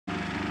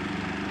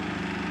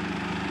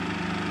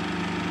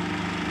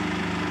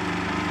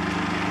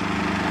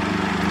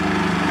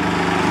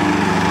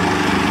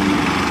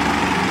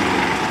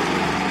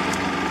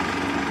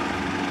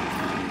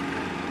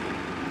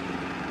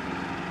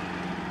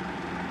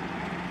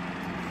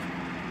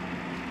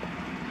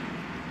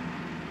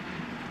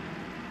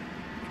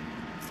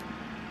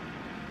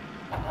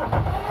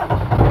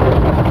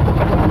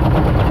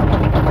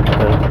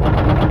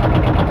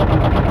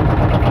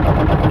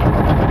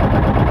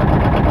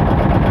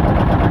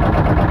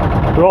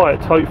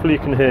Right, hopefully you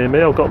can hear me.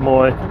 I've got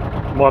my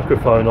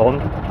microphone on.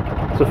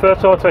 It's the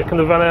first time I've taken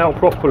the van out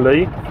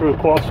properly for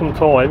quite some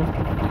time,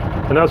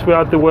 and as we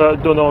had the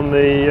work done on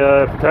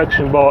the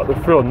protection bar at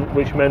the front,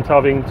 which meant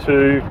having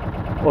to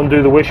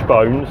undo the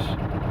wishbones,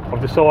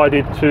 I've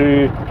decided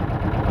to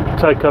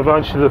take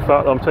advantage of the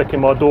fact that I'm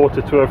taking my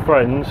daughter to her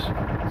friends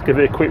to give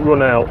it a quick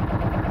run out.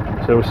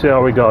 So we'll see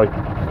how we go.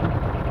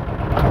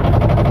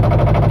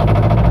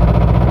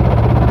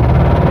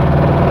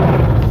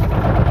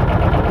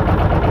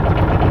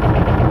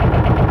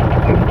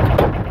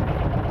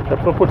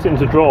 If I put it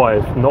into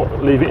drive,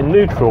 not leave it in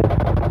neutral. Take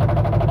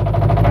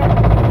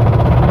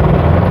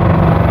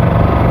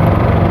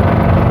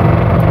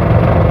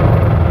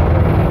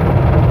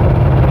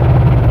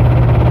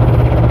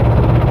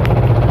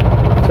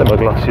my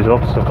glasses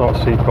off so I can't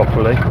see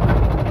properly.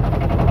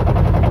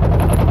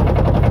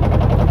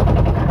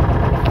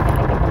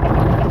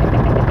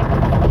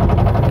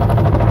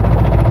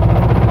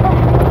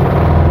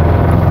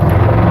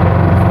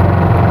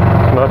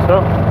 What's the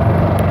matter?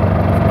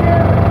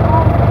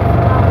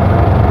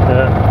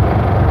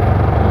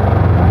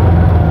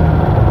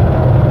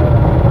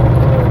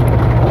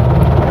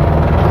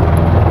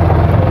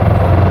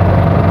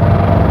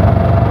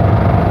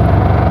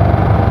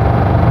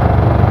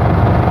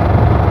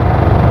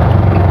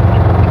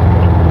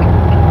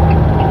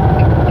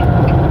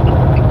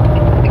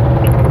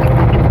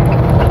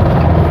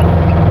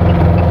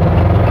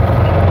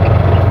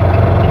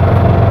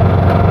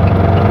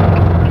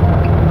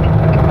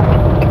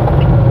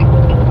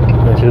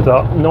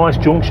 That nice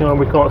junction and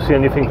we can't see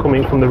anything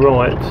coming from the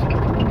right.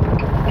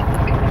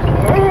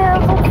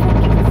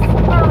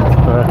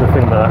 There's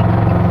nothing there.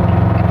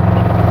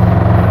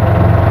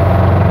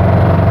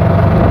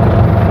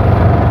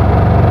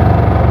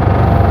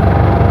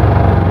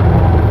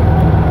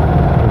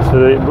 So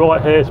the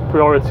right here is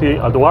priority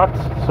à droite,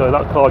 so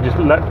that car just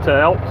leapt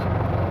out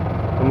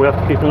and we have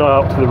to keep an eye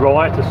out to the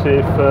right to see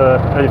if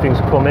anything's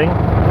coming.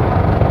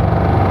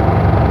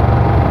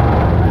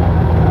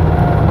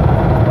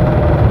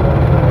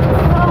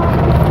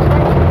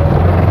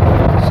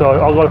 So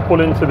I've got to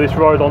pull into this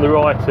road on the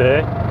right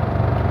here.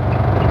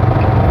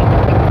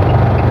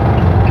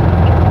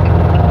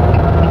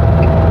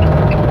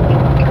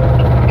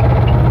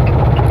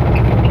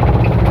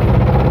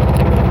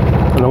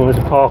 And I'm going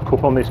to park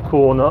up on this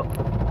corner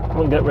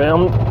and get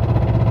round.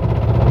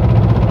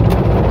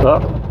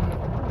 That.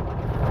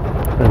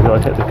 And go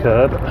hit the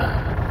curb.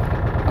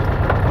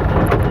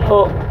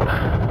 Oh.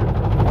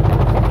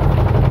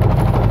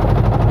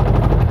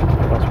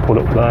 Let's pull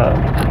up there.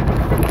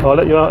 I'll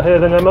let you out here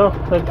then, Emma.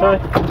 Okay.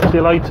 See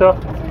you later.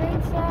 See you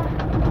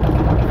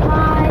later.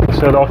 Bye.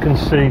 So that I can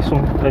see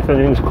if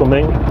anything's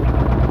coming.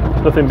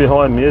 Nothing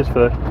behind me, is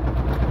there? Just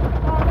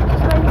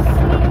going to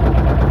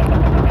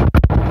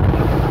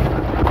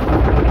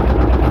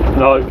see.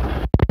 No.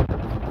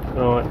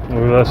 Alright,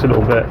 we'll reverse a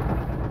little bit.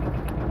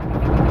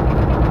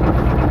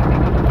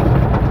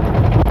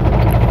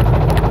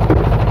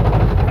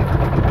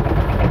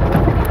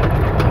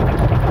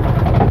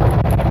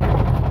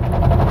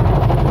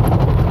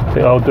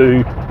 I'll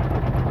do,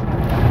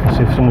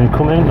 see if someone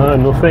coming. No,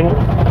 nothing.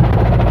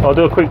 I'll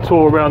do a quick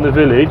tour around the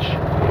village.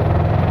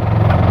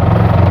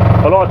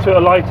 I'd like to at a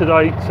later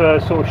date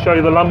sort of show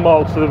you the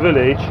landmarks of the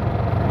village,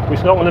 which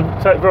is not going to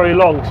take very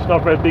long because it's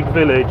not a very big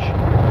village.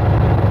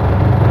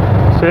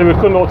 So here we're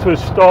coming up to a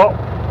stop,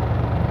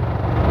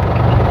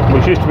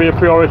 which used to be a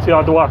priority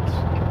à droite.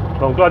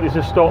 I'm glad it's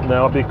a stop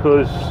now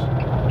because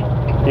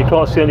you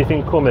can't see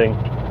anything coming.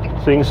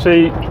 So you can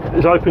see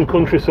there's open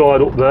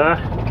countryside up there.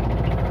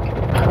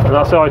 And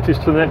that's how it is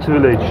to the next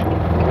village.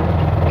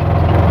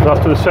 That's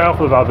to the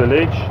south of our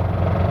village,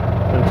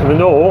 and to the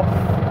north,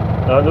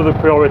 another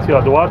priority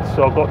à droite.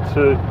 So I've got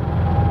to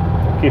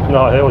keep an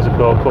eye here as a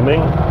car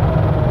coming.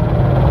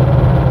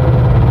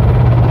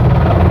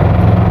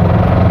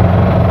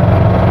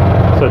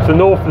 So to the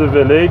north of the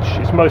village,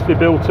 it's mostly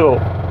built up.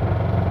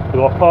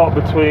 We've got a park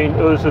between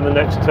us and the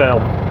next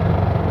town.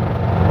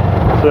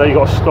 So there you've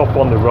got a stop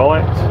on the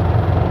right.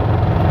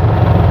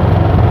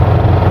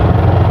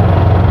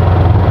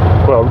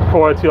 Well,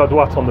 priority à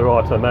droite on the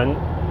right, I meant.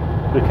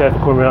 Be careful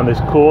coming around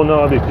this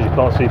corner because you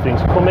can't see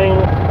things coming.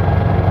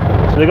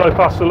 So they go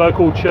past the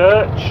local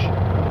church.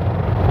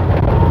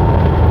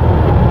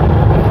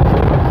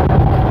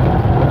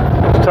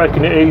 Just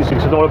taking it easy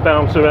because I don't want to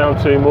bounce around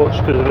too much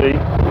because of the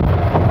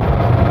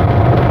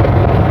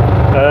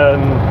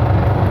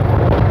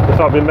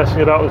I've been messing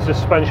about with the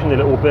suspension a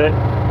little bit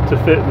to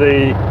fit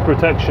the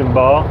protection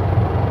bar.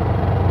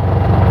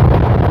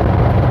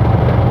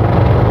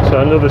 So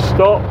another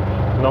stop.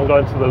 And I'm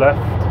going to the left.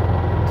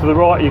 To the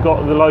right you've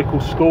got the local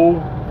school,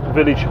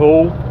 village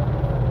hall,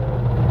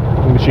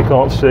 which you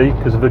can't see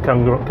because of the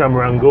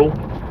camera angle.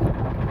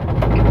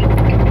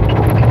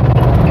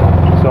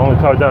 So I'm going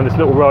to go down this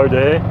little road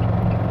here.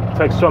 It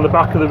takes us on the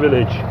back of the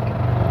village.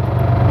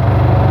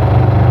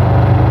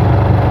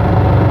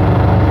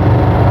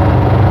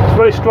 It's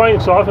very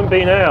strange, so I haven't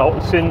been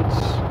out since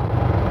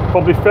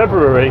probably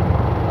February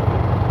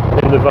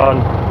in the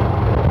van.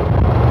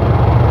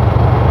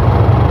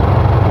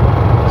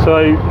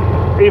 So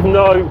even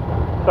though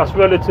that's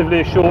relatively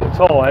a short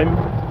time,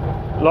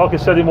 like I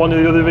said in one of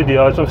the other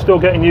videos, I'm still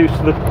getting used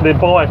to the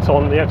bite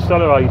on the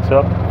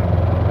accelerator,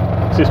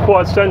 because it's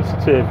quite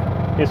sensitive.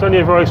 It's only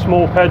a very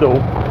small pedal.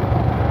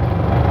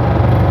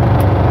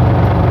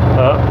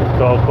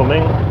 Car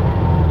coming.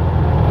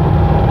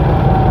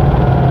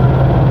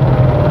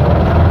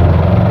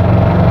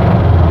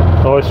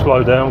 I always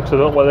slow down because I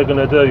don't know what they're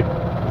going to do.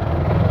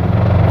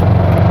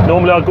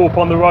 Normally I go up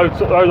on the road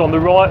on the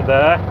right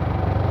there,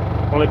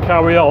 I'm going to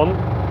carry on.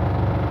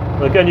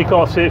 And again, you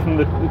can't see it from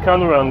the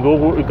camera angle,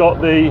 but we've got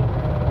the,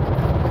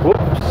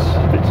 whoops,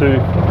 a bit too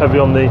heavy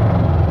on the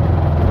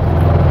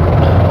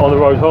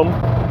road hump.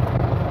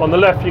 On the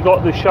left you've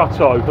got the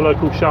chateau, the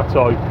local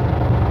chateau.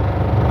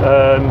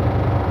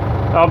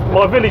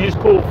 My village is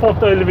called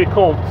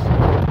Fontenay-le-Vicomte.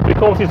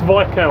 Vicomte is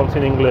Viscount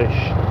in English.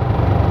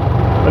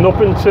 And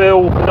up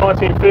until the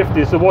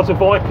 1950s there was a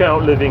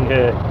Viscount living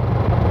here,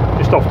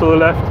 just off to the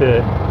left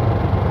here.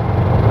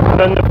 And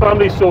then the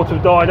family sort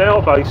of died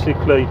out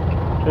basically.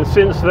 And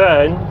since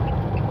then,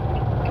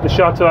 the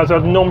chateau has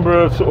had a number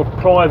of sort of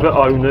private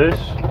owners.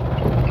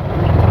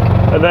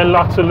 And then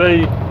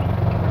latterly,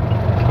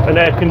 an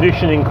air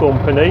conditioning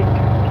company.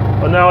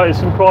 And now it's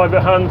in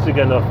private hands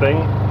again, I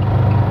think.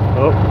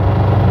 Oh.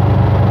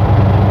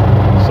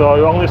 So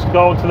I'm going to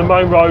go onto the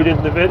main road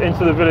into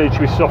the village,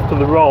 which is off to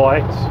the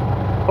right.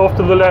 Off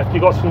to the left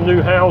you've got some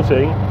new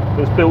housing that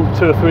was built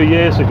 2 or 3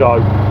 years ago,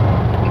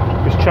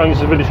 which changed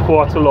the village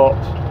quite a lot,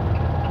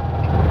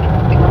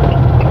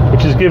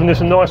 which has given us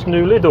a nice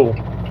new Lidl.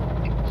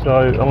 So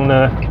I'm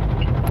gonna,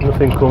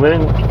 nothing come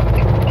in.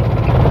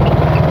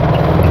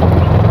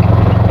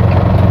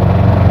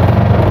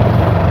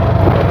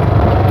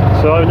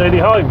 So nearly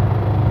home.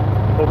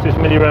 What's this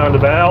mini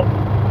roundabout?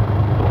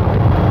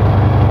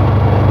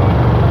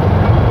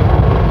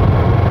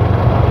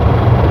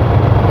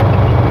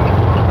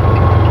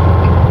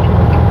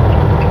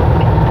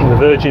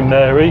 Virgin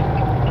Mary.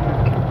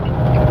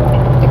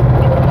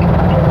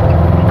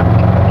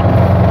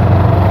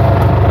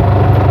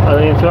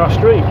 And into our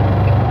street.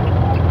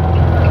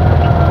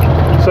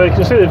 So you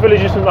can see the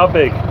village isn't that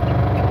big.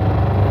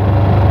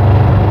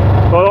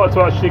 But I like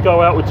to actually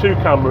go out with 2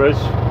 cameras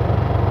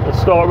and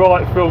start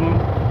right from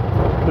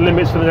the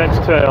limits of the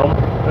next town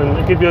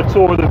and give you a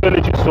tour of the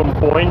village at some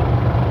point,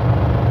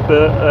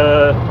 but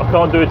I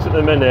can't do it at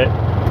the minute.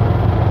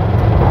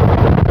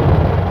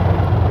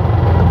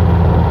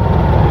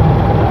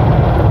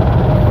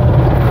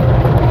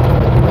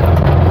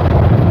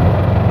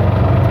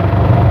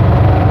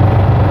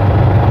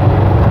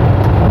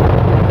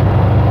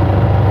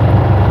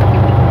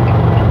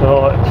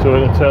 So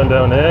we're going to turn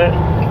down here.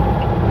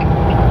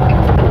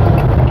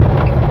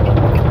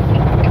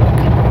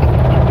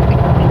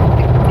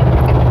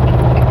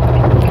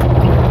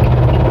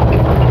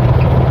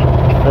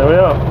 There we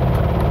are.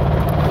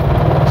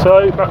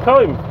 So back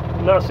home,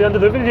 and that's the end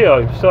of the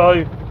video.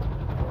 So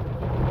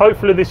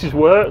hopefully this has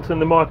worked and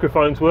the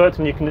microphone's worked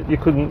and you can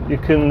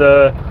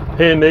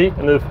hear me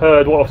and have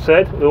heard what I've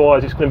said.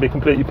 Otherwise it's going to be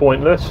completely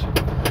pointless.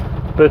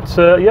 But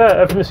yeah,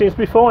 everything seems to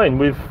be fine.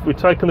 We've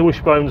taken the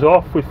wishbones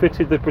off, we've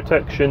fitted the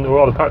protection, or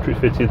rather Patrick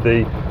fitted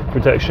the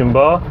protection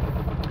bar,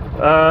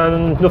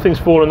 and nothing's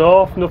fallen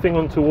off, nothing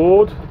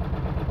untoward.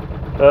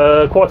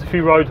 Quite a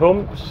few road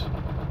humps,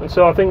 and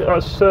so I think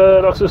that's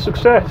a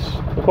success.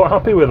 I'm quite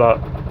happy with that.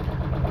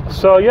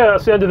 So yeah,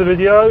 that's the end of the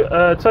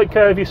video. Take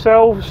care of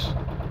yourselves,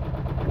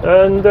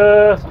 and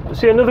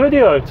see you in another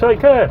video.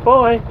 Take care,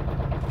 bye.